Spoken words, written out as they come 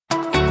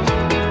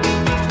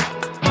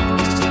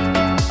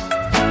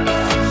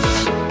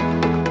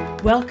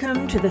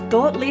Welcome to the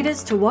Thought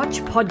Leaders to Watch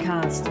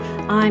podcast.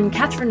 I'm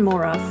Catherine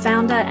Mora,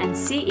 founder and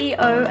CEO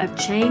of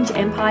Change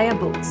Empire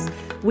Books.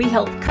 We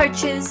help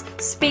coaches,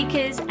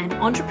 speakers, and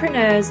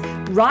entrepreneurs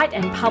write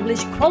and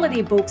publish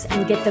quality books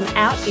and get them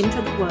out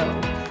into the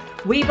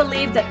world. We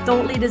believe that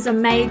thought leaders are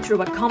made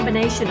through a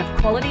combination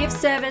of quality of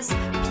service,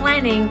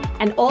 planning,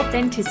 and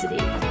authenticity.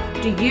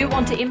 Do you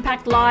want to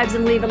impact lives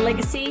and leave a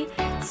legacy?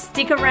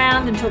 Stick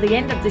around until the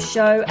end of the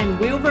show and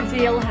we'll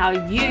reveal how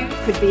you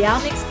could be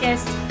our next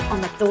guest on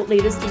the Thought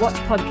Leaders to Watch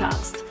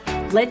podcast.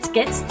 Let's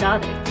get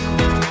started.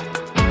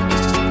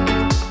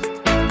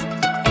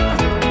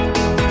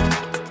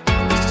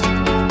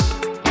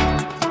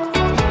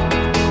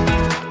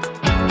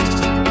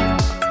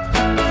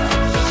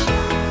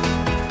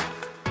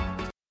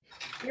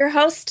 Your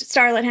host,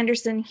 Starlet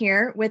Henderson,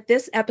 here with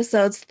this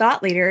episode's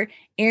thought leader,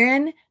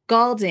 Erin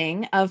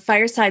Galding of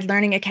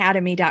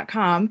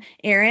FiresideLearningAcademy.com.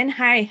 Erin,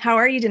 hi, how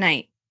are you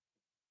tonight?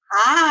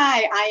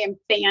 Hi, I am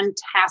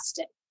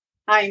fantastic.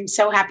 I'm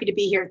so happy to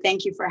be here.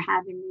 Thank you for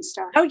having me,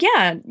 Star. Oh,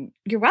 yeah,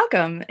 you're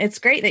welcome. It's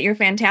great that you're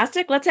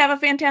fantastic. Let's have a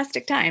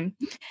fantastic time.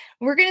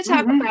 We're going to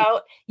talk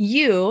about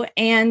you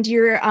and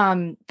your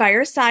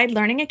Fireside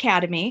Learning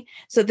Academy.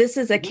 So this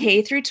is a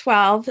K through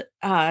 12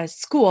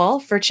 school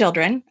for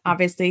children,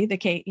 obviously the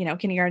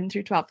kindergarten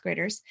through 12th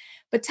graders.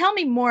 But tell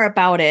me more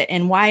about it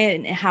and why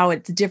and how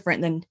it's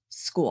different than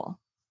school.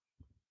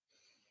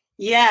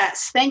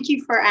 Yes, thank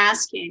you for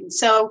asking.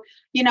 So,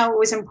 it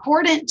was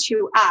important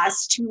to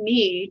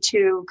me,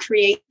 to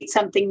create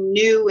something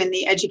new in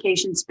the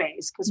education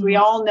space, because we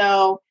all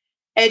know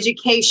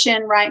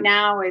education right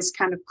now is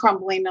kind of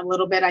crumbling a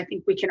little bit. I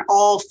think we can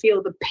all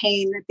feel the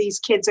pain that these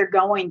kids are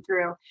going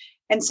through.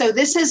 And so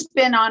this has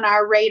been on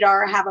our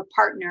radar. I have a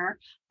partner.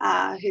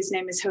 His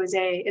name is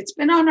Jose. It's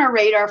been on our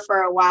radar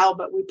for a while,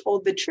 but we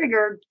pulled the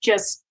trigger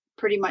just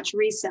pretty much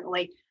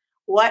recently.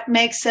 What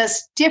makes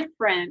us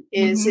different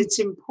is it's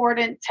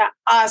important to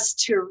us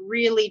to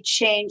really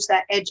change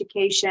that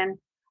education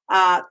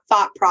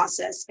thought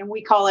process. And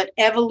we call it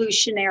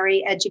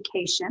evolutionary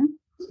education,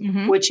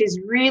 which is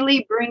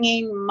really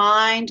bringing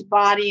mind,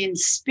 body, and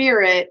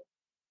spirit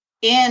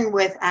in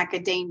with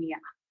academia.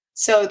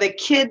 So the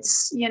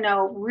kids,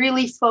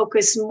 really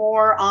focus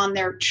more on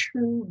their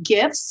true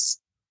gifts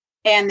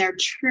and their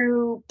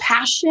true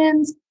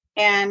passions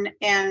and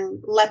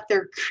let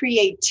their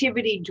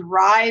creativity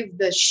drive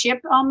the ship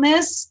on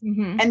this.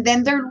 And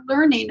then they're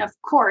learning, of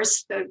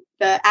course, the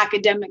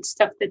academic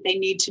stuff that they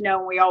need to know,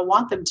 and we all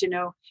want them to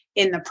know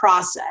in the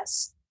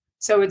process.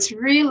 So it's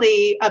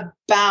really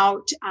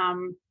about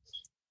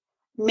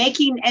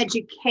making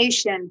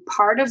education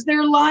part of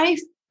their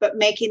life, but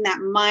making that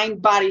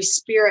mind, body,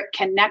 spirit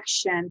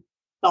connection,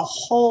 the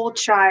whole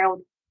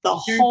child, the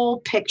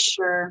whole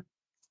picture,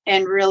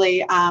 and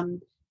really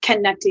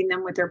connecting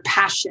them with their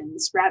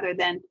passions rather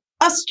than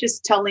us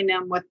just telling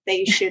them what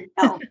they should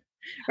know.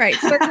 Right.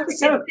 So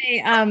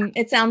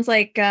it sounds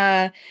like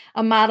a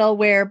model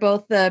where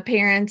both the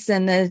parents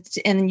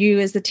and you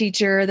as the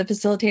teacher, the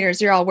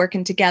facilitators, you're all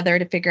working together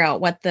to figure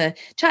out what the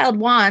child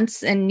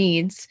wants and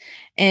needs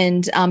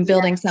and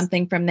building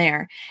something from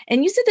there.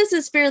 And you said this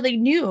is fairly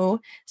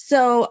new.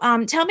 So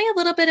tell me a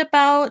little bit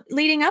about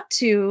leading up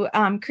to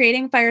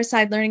creating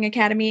Fireside Learning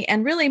Academy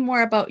and really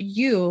more about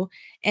you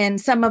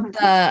and some of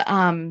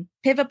the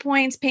pivot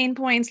points, pain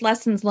points,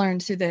 lessons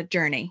learned through the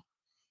journey.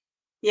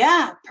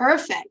 Yeah,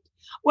 perfect.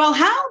 Well,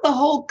 how the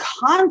whole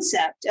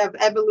concept of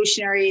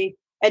evolutionary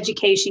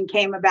education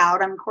came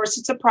about, of course,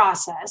 it's a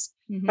process,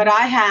 but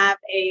I have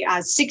a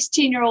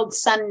 16-year-old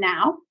son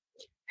now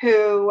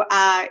who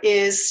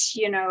is,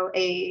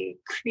 a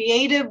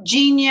creative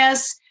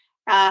genius,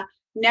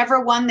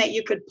 never one that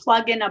you could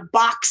plug in a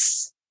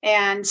box.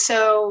 And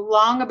so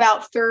long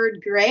about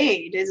third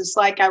grade, it's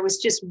like I was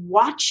just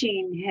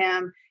watching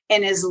him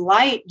and his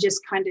light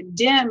just kind of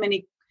dim, and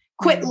he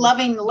quit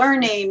loving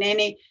learning.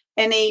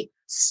 And he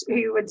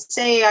would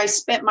say, I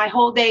spent my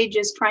whole day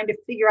just trying to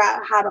figure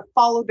out how to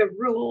follow the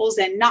rules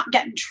and not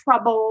get in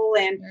trouble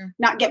and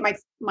not get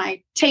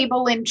my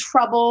table in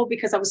trouble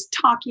because I was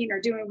talking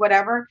or doing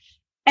whatever.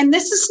 And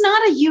this is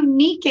not a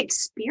unique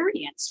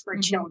experience for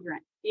children,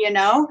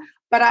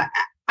 but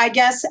I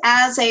guess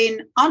as an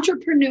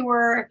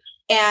entrepreneur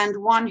and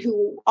one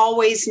who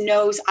always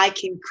knows I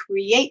can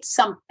create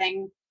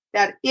something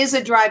that is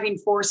a driving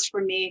force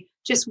for me,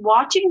 just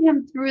watching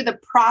him through the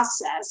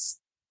process.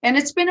 And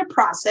it's been a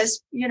process.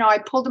 I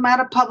pulled him out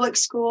of public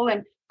school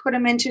and put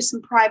him into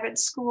some private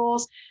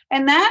schools.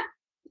 And that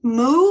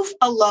move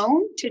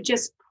alone to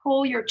just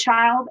pull your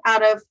child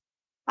out of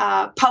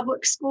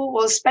public school,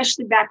 well,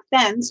 especially back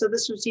then. So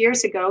this was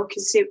years ago,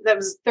 because that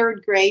was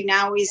third grade.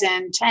 Now he's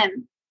in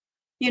 10,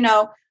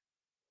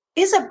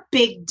 is a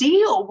big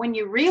deal when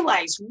you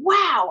realize,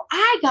 wow,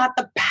 I got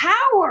the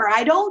power.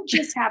 I don't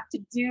just have to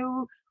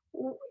do,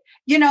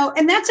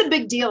 and that's a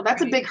big deal.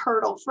 That's a big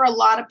hurdle for a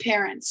lot of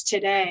parents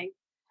today.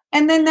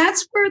 And then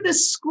that's where the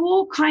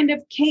school kind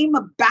of came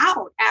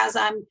about, as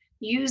I'm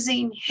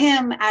using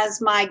him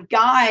as my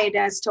guide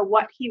as to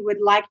what he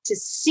would like to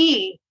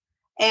see.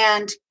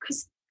 And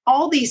because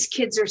all these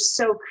kids are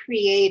so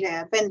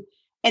creative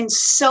and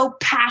so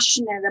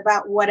passionate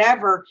about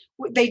whatever.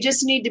 They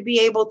just need to be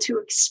able to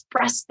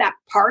express that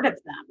part of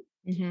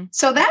them. Mm-hmm.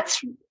 So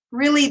that's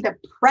really the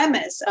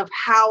premise of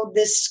how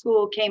this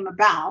school came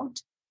about.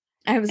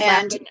 I was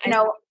laughing.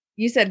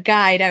 You said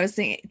guide. I was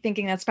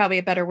thinking that's probably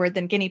a better word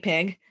than guinea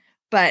pig,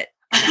 but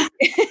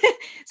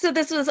so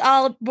this was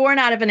all born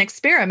out of an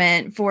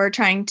experiment for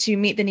trying to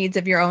meet the needs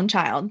of your own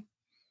child.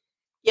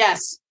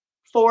 Yes,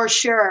 for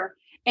sure.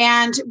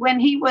 And when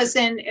he was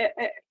in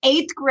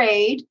 8th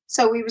grade,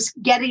 so he was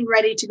getting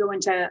ready to go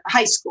into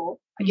high school,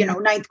 mm-hmm.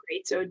 9th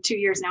grade, so 2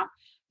 years now,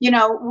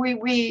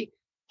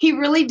 he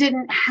really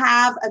didn't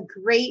have a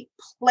great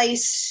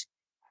place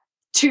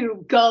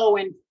to go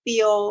and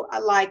feel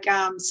like,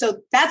 so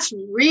that's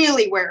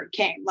really where it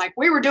came. Like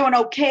we were doing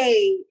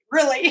okay,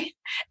 really,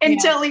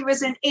 until he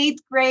was in 8th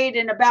grade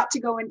and about to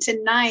go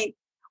into 9th,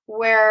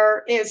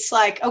 where it's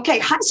like, okay,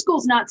 high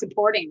school's not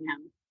supporting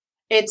him.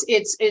 It's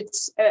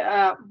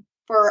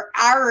for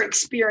our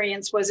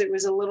experience it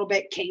was a little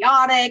bit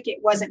chaotic. It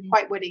wasn't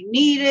quite what he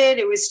needed.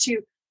 It was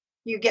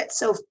you get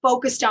so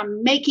focused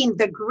on making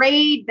the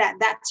grade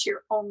that's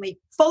your only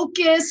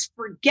focus.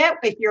 Forget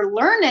if you're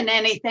learning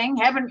anything,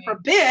 heaven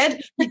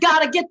forbid, you got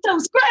to get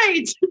those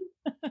grades.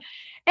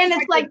 And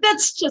it's like,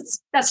 that's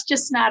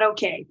just not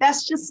okay.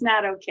 That's just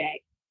not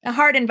okay. A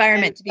hard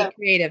environment to be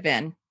creative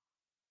in.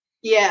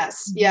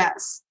 Yes. Mm-hmm.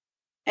 Yes.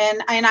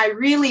 And I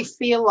really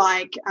feel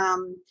like,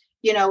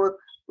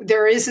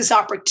 there is this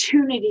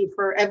opportunity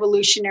for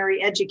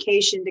evolutionary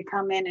education to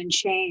come in and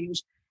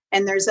change.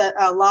 And there's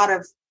a lot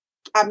of,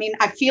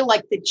 I feel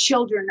like the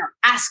children are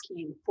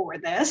asking for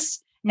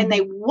this, and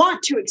they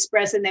want to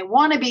express and they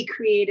want to be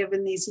creative.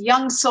 And these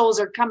young souls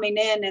are coming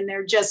in and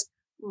they're just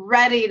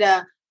ready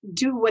to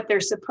do what they're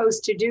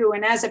supposed to do.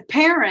 And as a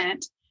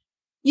parent,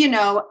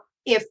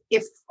 if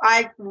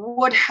I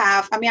would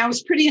have, I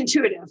was pretty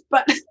intuitive,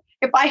 but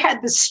if I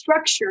had the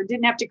structure,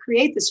 didn't have to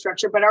create the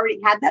structure, but already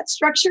had that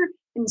structure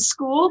in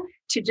school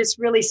to just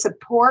really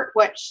support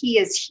what he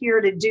is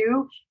here to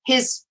do,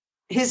 his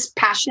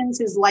passions,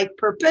 his life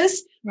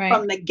purpose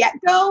from the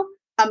get-go.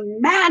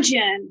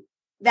 Imagine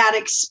that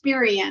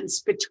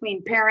experience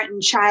between parent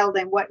and child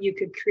and what you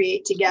could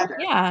create together.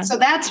 Yeah. So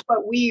that's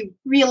what we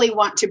really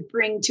want to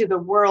bring to the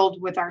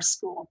world with our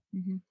school.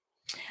 Mm-hmm.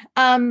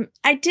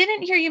 I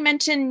didn't hear you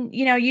mention,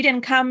 you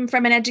didn't come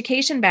from an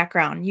education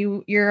background.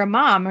 You're a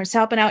mom who's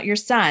helping out your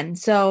son.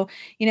 So,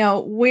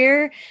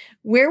 where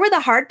were the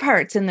hard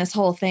parts in this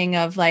whole thing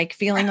of like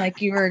feeling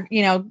like you were,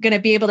 going to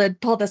be able to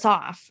pull this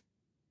off?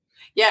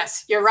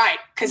 Yes, you're right.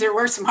 Because there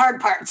were some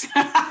hard parts.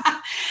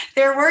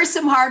 There were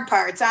some hard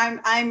parts.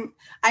 I'm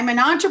an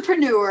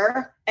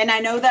entrepreneur, and I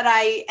know that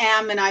I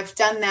am, and I've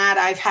done that.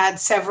 I've had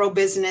several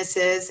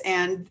businesses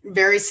and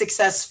very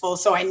successful.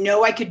 So I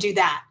know I could do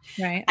that.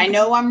 Right. I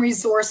know I'm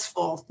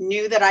resourceful,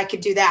 knew that I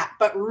could do that.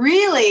 But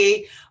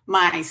really,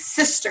 my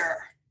sister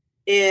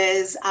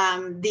is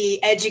the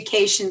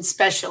education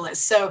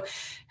specialist. So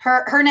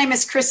her name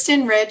is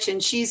Kristen Rich,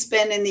 and she's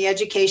been in the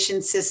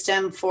education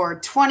system for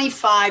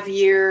 25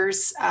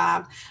 years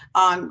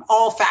on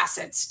all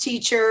facets,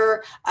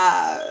 teacher,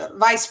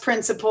 vice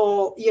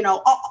principal,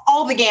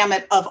 all the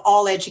gamut of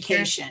all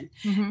education.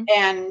 Sure. Mm-hmm.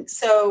 And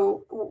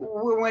so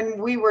when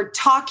we were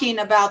talking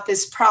about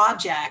this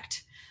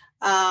project,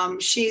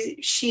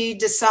 she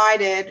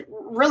decided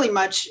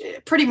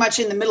pretty much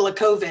in the middle of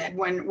COVID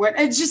when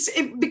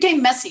it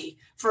became messy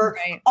for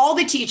all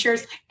the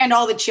teachers and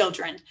all the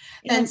children.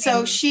 And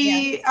so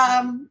she,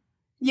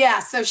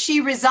 so she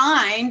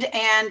resigned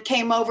and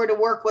came over to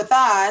work with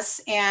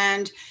us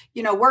and,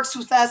 works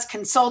with us,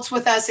 consults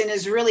with us, and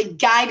is really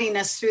guiding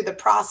us through the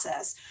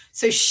process.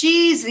 So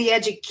she's the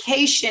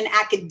education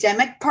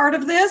academic part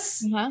of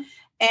this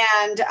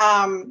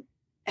and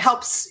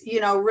helps,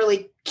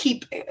 really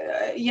keep,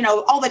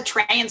 all the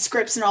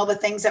transcripts and all the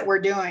things that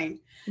we're doing.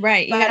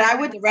 Right. But I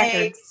would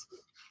say,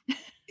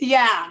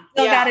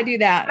 still got to do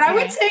that. But I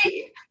would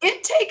say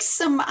it takes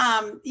some,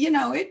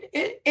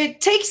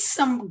 it takes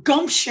some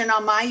gumption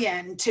on my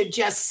end to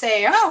just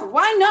say, oh,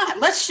 why not?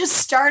 Let's just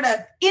start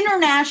a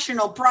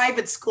international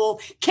private school,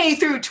 K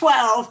through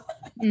 12.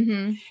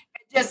 Mm-hmm.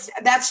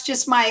 That's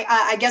just my,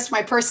 I guess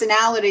my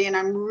personality, and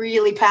I'm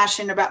really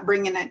passionate about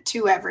bringing it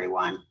to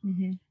everyone.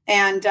 Mm-hmm.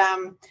 And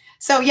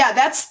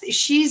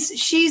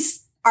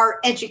she's our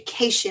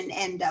education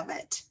end of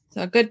it.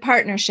 So a good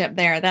partnership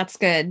there. That's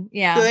good.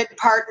 Yeah. Good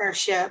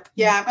partnership.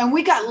 Yeah. And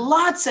we got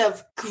lots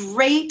of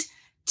great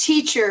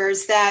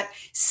teachers that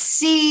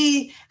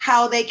see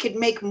how they could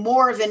make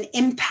more of an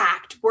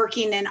impact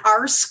working in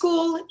our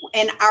school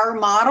and our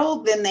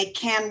model than they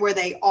can where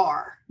they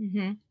are.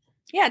 Mm-hmm.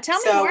 Yeah. Tell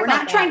me more about that.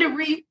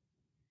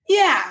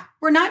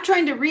 We're not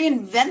trying to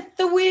reinvent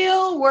the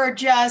wheel. We're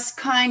just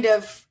kind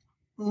of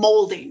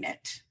molding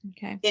it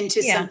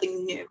into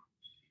something new.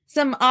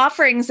 Some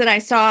offerings that I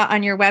saw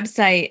on your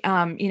website,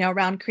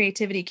 around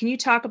creativity. Can you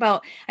talk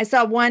about, I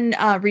saw one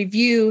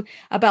review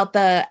about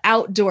the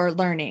outdoor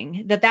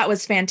learning, that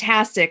was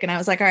fantastic. And I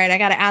was like, all right, I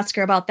got to ask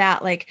her about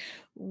that. Like,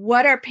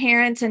 what are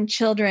parents and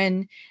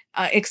children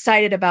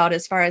excited about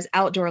as far as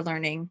outdoor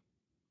learning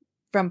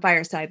from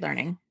Fireside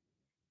Learning?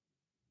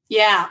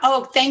 Yeah.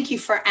 Oh, thank you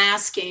for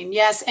asking.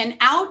 Yes. And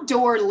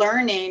outdoor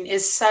learning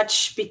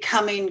is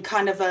becoming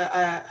kind of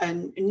a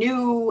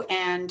new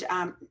and,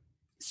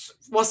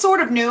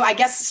 sort of new. I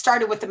guess it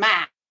started with the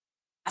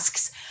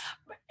masks.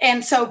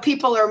 And so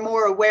people are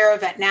more aware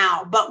of it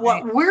now. But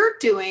what we're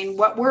doing,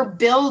 what we're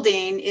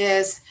building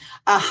is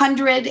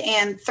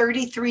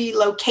 133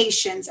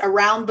 locations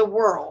around the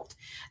world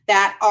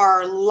that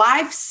are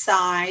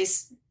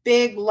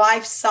big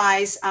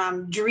life-size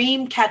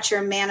dream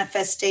catcher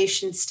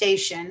manifestation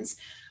stations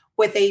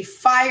with a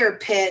fire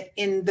pit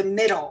in the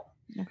middle.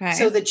 Okay.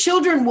 So the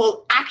children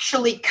will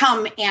actually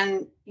come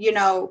and,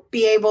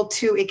 be able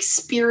to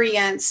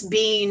experience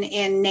being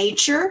in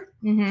nature.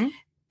 Mm-hmm.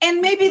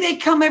 And maybe they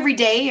come every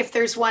day if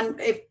there's one,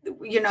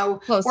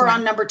 Close we're enough.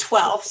 on number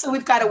 12. So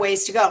we've got a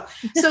ways to go.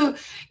 So,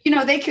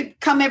 they could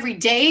come every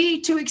day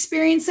to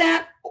experience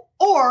that,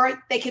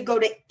 or they could go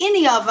to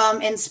any of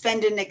them and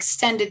spend an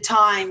extended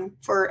time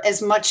for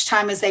as much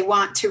time as they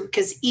want to,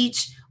 because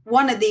each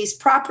one of these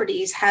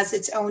properties has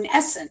its own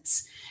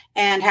essence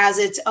and has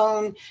its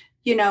own,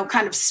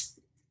 kind of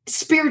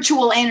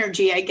spiritual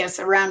energy, I guess,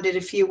 around it,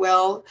 if you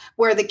will,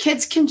 where the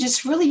kids can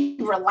just really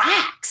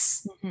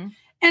relax. Mm-hmm.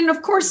 And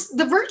of course,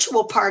 the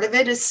virtual part of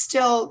it is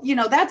still,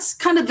 that's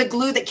kind of the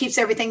glue that keeps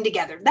everything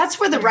together. That's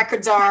where the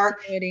records are,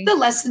 the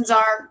lessons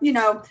are,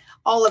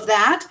 all of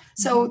that.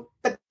 So,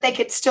 but they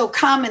could still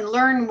come and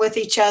learn with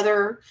each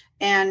other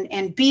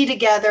and be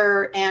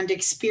together and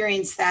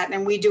experience that.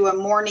 And we do a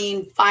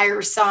morning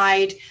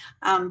fireside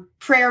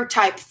prayer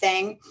type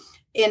thing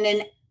in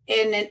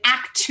an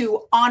act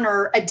to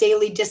honor a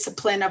daily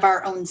discipline of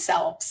our own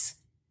selves.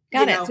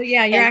 Got it. So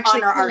yeah, you're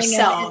actually honor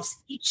ourselves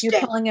each day.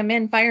 You're pulling them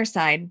in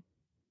fireside.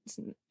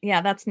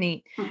 Yeah, that's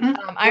neat. Mm-hmm.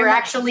 We're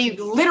actually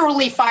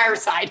literally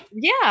fireside.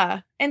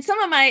 Yeah. And some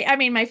of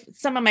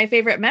my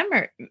favorite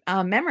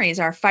memories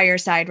are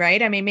fireside,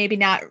 right? I mean, maybe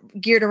not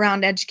geared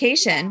around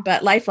education,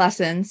 but life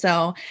lessons.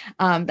 So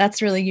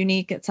that's really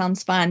unique. It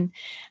sounds fun.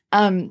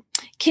 Can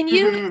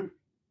you,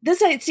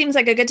 it seems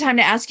like a good time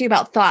to ask you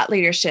about thought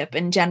leadership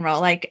in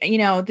general. Like,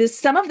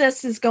 some of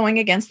this is going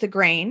against the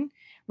grain,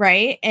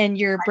 right? And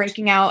you're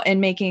breaking out and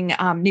making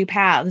new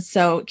paths.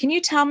 So can you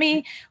tell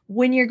me,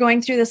 when you're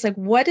going through this, like,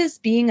 what does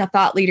being a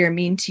thought leader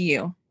mean to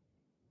you?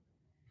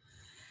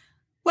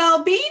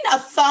 Well, being a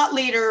thought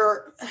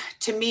leader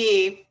to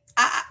me,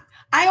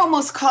 I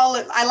almost call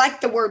it, I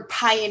like the word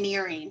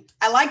pioneering.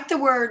 I like the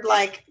word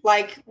like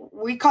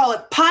we call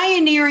it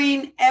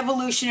pioneering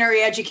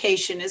evolutionary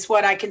education is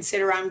what I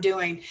consider I'm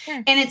doing. Sure.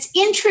 And it's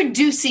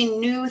introducing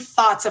new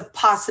thoughts of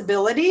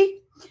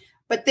possibility,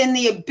 but then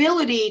the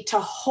ability to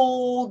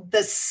hold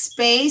the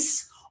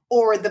space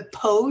or the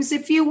pose,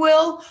 if you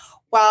will,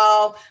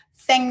 while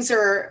things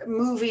are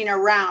moving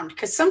around.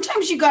 Because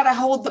sometimes you got to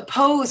hold the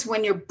pose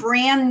when you're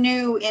brand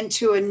new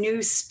into a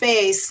new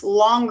space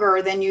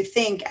longer than you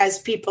think, as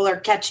people are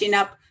catching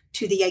up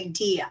to the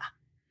idea.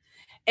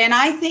 And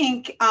I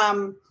think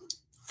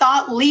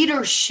thought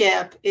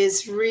leadership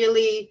is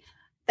really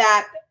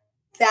that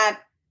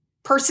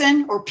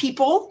person or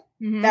people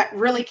that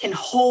really can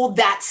hold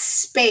that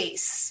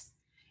space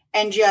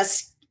and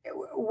just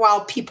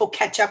while people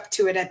catch up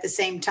to it at the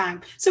same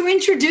time. So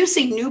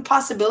introducing new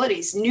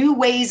possibilities, new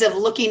ways of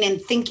looking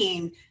and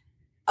thinking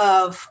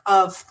of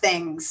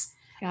things.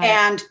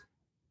 And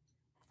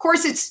of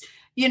course it's,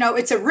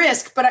 it's a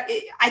risk, but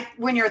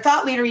when you're a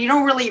thought leader, you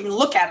don't really even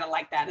look at it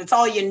like that. It's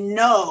all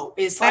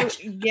is like,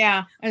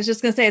 I was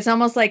just going to say, it's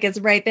almost like it's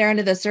right there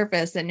under the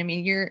surface. And I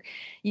mean,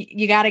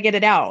 you got to get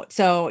it out.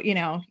 So,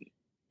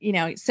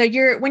 so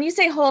when you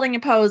say holding a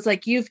pose,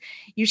 like you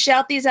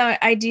shout these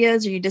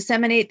ideas or you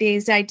disseminate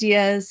these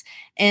ideas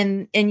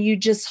and you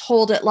just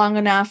hold it long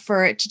enough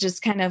for it to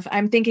just kind of,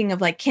 I'm thinking of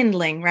like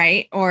kindling,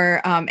 right?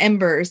 Or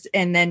embers,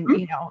 and then,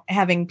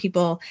 having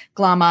people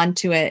glom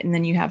onto it, and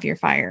then you have your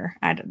fire.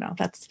 I don't know.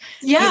 That's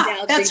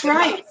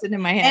right.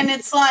 In my head. And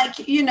it's like,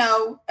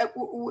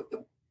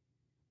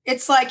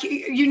 it's like,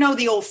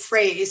 the old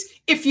phrase,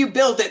 if you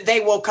build it, they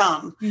will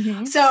come.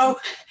 Mm-hmm. So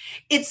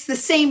it's the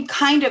same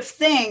kind of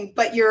thing,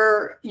 but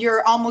you're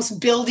almost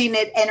building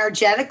it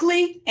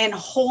energetically and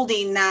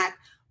holding that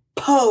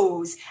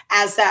pose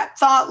as that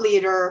thought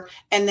leader.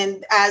 And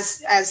then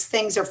as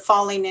things are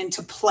falling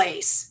into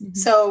place. Mm-hmm.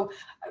 So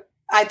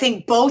I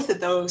think both of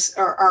those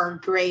are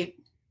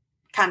great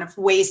kind of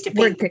ways to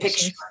paint the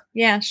picture.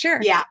 Yeah, sure.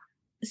 Yeah.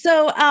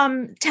 So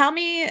tell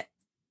me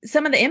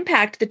some of the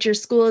impact that your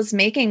school is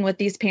making with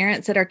these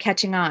parents that are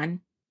catching on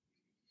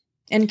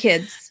and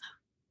kids.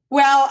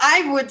 Well,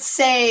 I would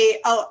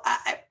say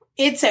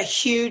it's a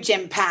huge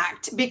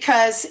impact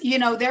because,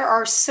 there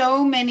are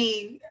so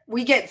many,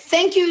 we get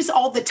thank yous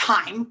all the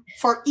time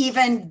for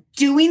even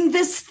doing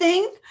this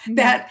thing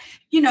that,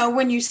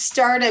 when you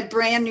start a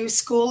brand new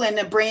school in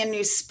a brand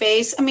new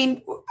space, I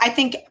mean, I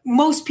think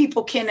most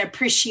people can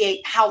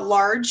appreciate how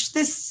large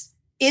this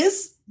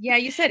is. Yeah,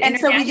 you said and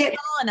international so we get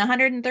and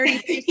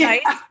 133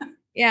 sites.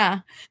 Yeah.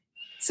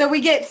 So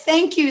we get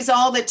thank yous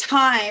all the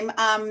time.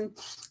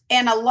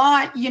 And a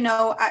lot,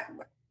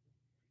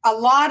 a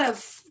lot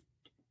of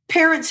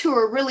parents who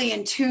are really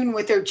in tune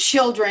with their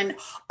children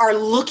are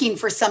looking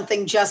for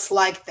something just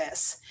like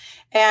this.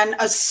 And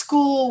a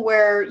school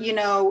where,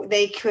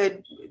 they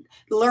could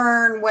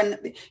learn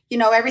when,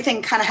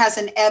 everything kind of has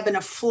an ebb and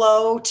a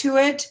flow to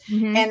it.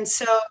 Mm-hmm. And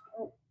so,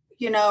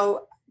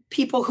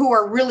 people who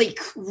are really,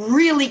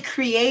 really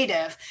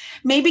creative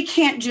maybe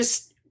can't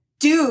just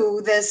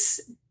do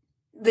this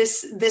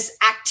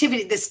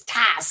activity, this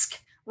task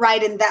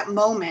right in that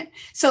moment.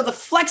 So the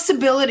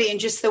flexibility and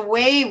just the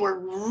way we're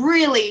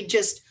really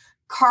just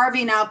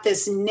carving out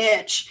this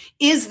niche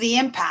is the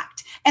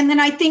impact. And then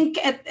I think,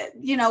 a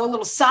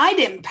little side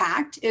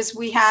impact is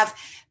we have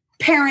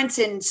parents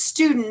and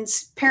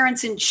students,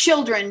 parents and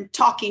children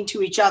talking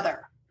to each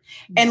other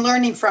and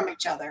learning from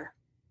each other.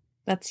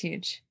 That's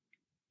huge.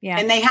 Yeah.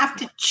 And they have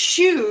to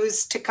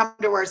choose to come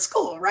to our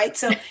school, right?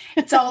 So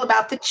it's all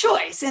about the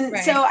choice. And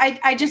right. So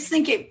I just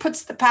think it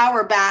puts the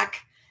power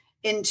back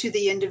into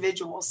the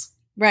individuals.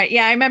 Right.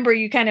 Yeah. I remember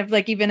you kind of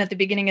like, even at the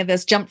beginning of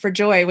this, jump for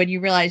joy when you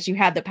realized you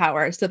had the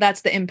power. So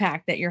that's the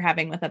impact that you're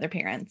having with other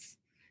parents.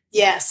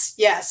 Yes.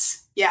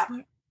 Yes. Yeah.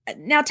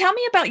 Now tell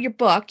me about your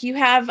book. You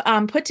have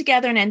put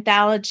together an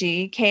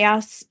anthology,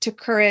 Chaos to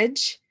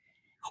Courage.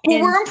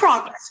 Well, we're in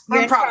progress.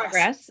 We're in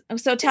progress.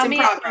 So tell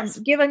me,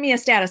 give me a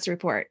status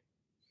report.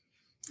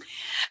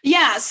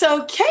 Yeah.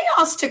 So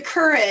Chaos to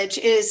Courage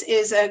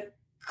is a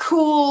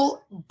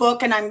cool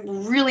book, and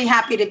I'm really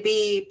happy to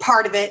be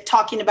part of it,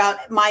 talking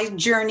about my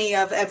journey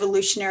of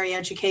evolutionary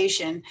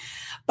education.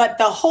 But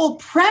the whole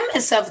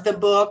premise of the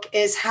book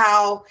is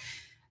how,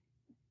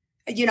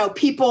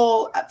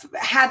 people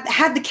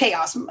had the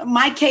chaos.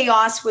 My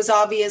chaos was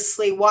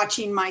obviously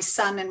watching my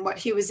son and what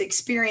he was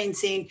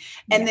experiencing.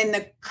 And then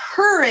the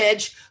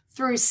courage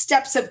through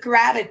steps of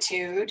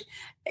gratitude,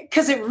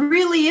 because it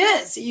really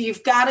is.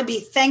 You've got to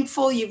be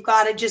thankful. You've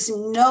got to just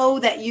know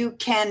that you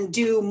can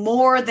do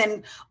more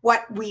than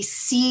what we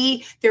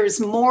see.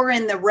 There's more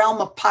in the realm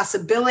of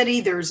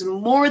possibility. There's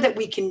more that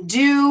we can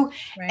do.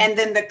 Right. And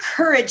then the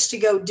courage to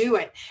go do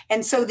it.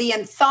 And so the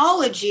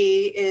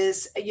anthology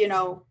is,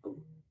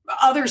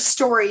 other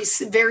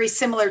stories very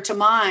similar to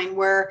mine,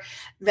 where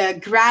the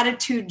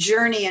gratitude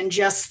journey and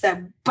just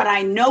but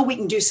I know we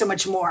can do so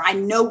much more. I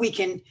know we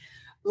can,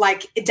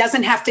 it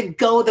doesn't have to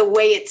go the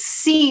way it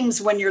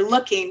seems when you're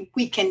looking.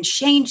 We can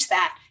change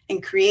that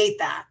and create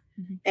that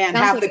and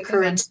have the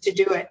courage to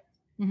do it.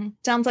 Mm-hmm.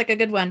 Sounds like a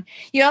good one.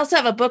 You also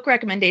have a book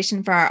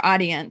recommendation for our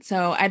audience.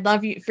 So I'd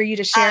love for you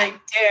to share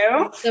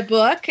the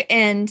book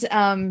and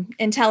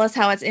tell us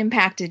how it's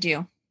impacted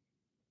you.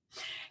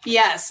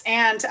 Yes.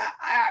 And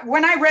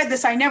when I read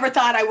this, I never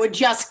thought I would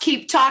just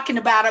keep talking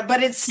about it,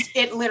 but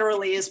it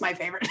literally is my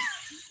favorite.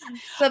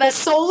 So that's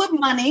The Soul of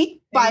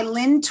Money by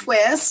Lynn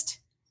Twist.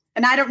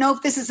 And I don't know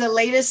if this is the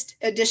latest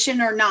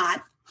edition or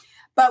not,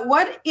 but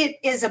what it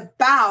is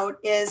about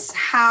is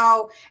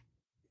how,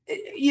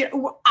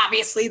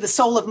 obviously the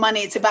soul of money,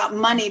 it's about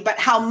money, but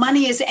how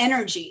money is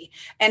energy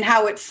and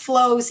how it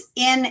flows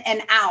in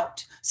and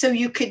out. So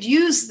you could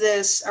use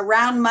this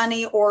around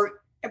money or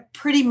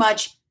pretty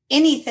much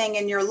anything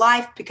in your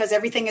life, because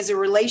everything is a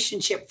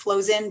relationship,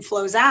 flows in,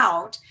 flows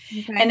out.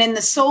 Okay. And in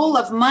The Soul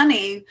of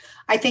Money,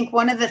 I think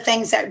one of the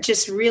things that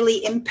just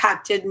really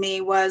impacted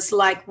me was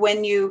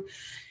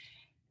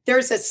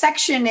there's a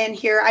section in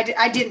here.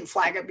 I didn't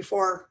flag it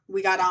before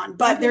we got on,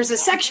 but there's a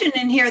section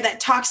in here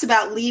that talks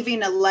about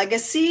leaving a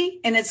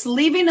legacy, and it's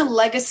leaving a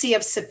legacy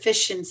of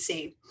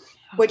sufficiency,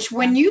 which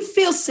when you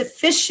feel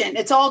sufficient,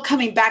 it's all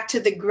coming back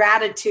to the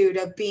gratitude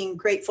of being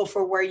grateful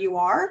for where you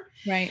are.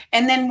 Right.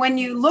 And then when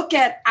you look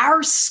at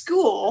our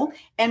school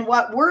and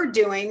what we're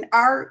doing,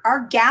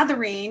 our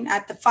gathering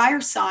at the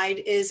fireside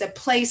is a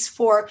place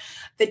for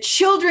the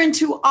children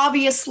to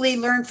obviously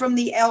learn from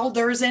the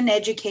elders and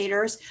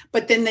educators,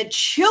 but then the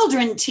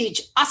children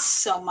teach us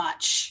so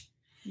much.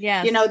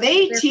 Yeah.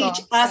 They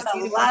teach us a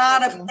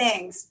lot of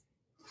things.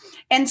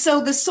 And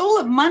so The Soul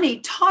of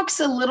Money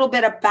talks a little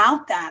bit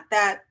about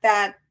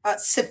that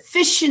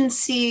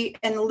sufficiency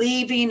and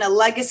leaving a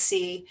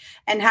legacy,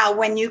 and how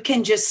when you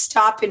can just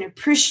stop and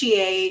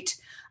appreciate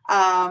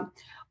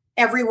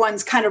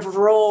everyone's kind of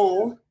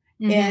role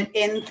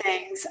in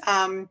things,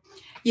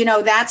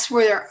 that's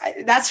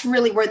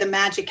really where the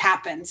magic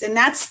happens, and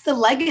that's the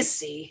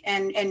legacy.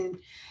 And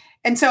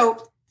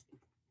so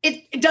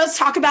it does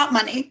talk about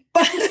money,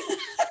 but.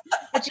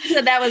 But you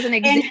said that was an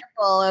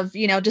example of,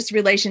 just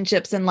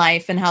relationships in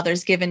life and how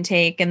there's give and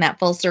take and that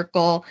full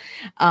circle.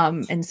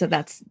 And so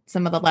that's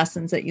some of the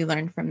lessons that you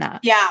learned from that.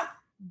 Yeah.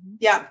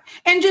 Yeah.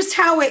 And just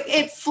how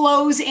it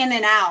flows in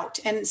and out.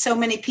 And so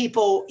many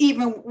people,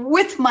 even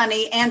with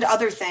money and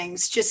other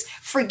things, just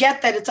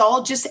forget that it's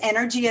all just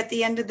energy at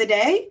the end of the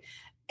day,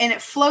 and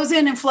it flows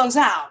in and flows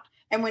out.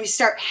 And when you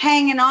start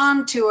hanging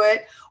on to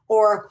it,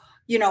 or,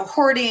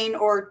 hoarding,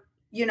 or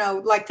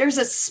there's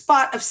a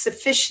spot of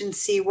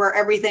sufficiency where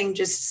everything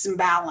just is in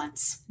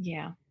balance.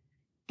 Yeah.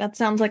 That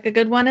sounds like a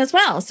good one as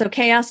well. So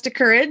Chaos to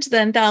Courage,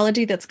 the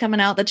anthology that's coming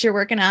out that you're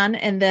working on,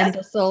 and then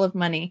The Soul of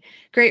Money.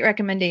 Great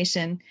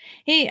recommendation.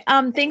 Hey,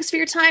 thanks for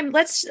your time.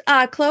 Let's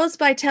close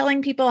by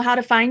telling people how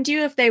to find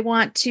you if they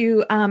want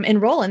to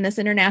enroll in this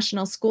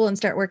international school and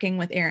start working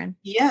with Erin.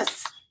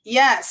 Yes.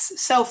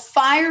 So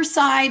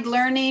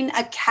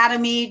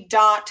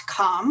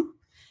FiresideLearningAcademy.com.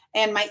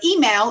 And my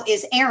email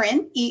is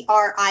Erin,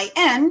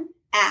 ERIN,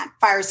 at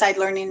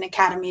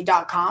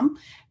FiresideLearningAcademy.com.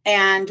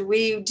 And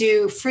we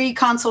do free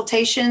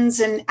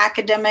consultations and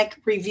academic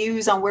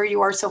reviews on where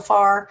you are so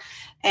far.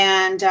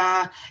 And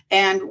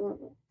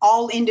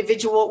all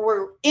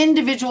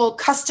individual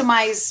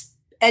customized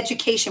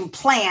education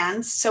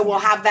plans. So we'll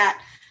have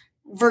that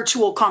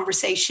virtual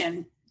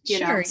conversation,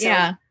 Sure, So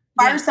yeah.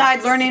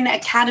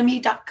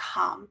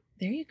 FiresideLearningAcademy.com.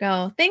 There you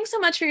go. Thanks so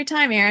much for your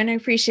time, Erin. I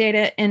appreciate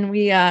it. And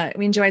we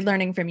enjoyed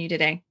learning from you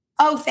today.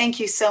 Oh, thank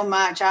you so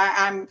much.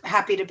 I'm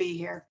happy to be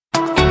here.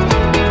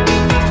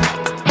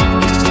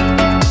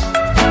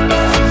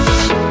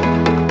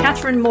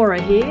 Catherine Mora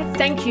here.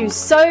 Thank you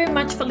so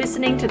much for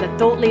listening to the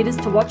Thought Leaders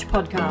to Watch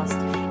podcast.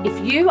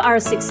 If you are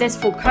a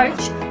successful coach,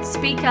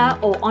 speaker,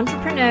 or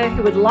entrepreneur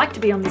who would like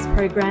to be on this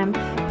program,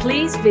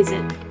 please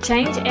visit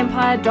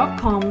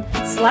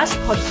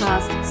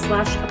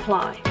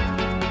changeempire.com/podcast/apply.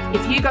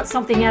 If you got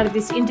something out of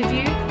this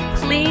interview,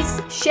 please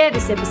share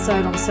this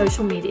episode on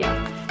social media.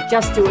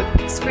 Just do a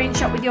quick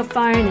screenshot with your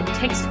phone and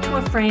text it to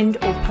a friend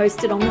or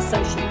post it on the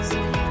socials.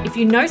 If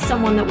you know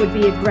someone that would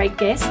be a great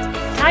guest,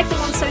 tag them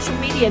on social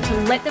media to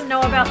let them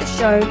know about the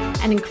show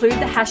and include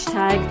the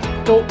hashtag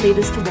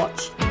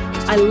ThoughtLeadersToWatch.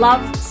 I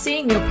love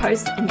seeing your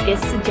posts and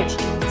guest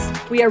suggestions.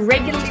 We are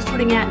regularly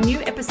putting out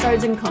new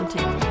episodes and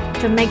content.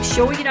 To make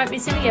sure you don't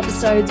miss any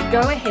episodes,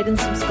 go ahead and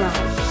subscribe.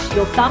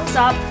 Your thumbs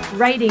up,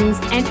 ratings,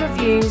 and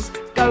reviews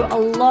go a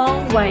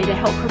long way to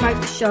help promote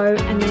the show,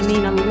 and they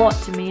mean a lot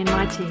to me and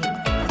my team.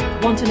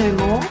 Want to know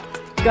more?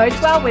 Go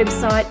to our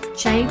website,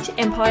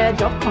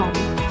 changeempire.com,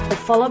 or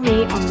follow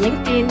me on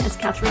LinkedIn as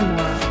Catherine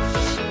Mora.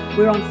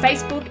 We're on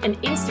Facebook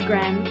and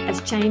Instagram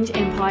as Change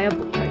Empire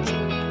Book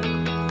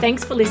Coaching.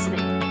 Thanks for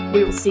listening.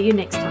 We will see you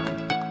next time.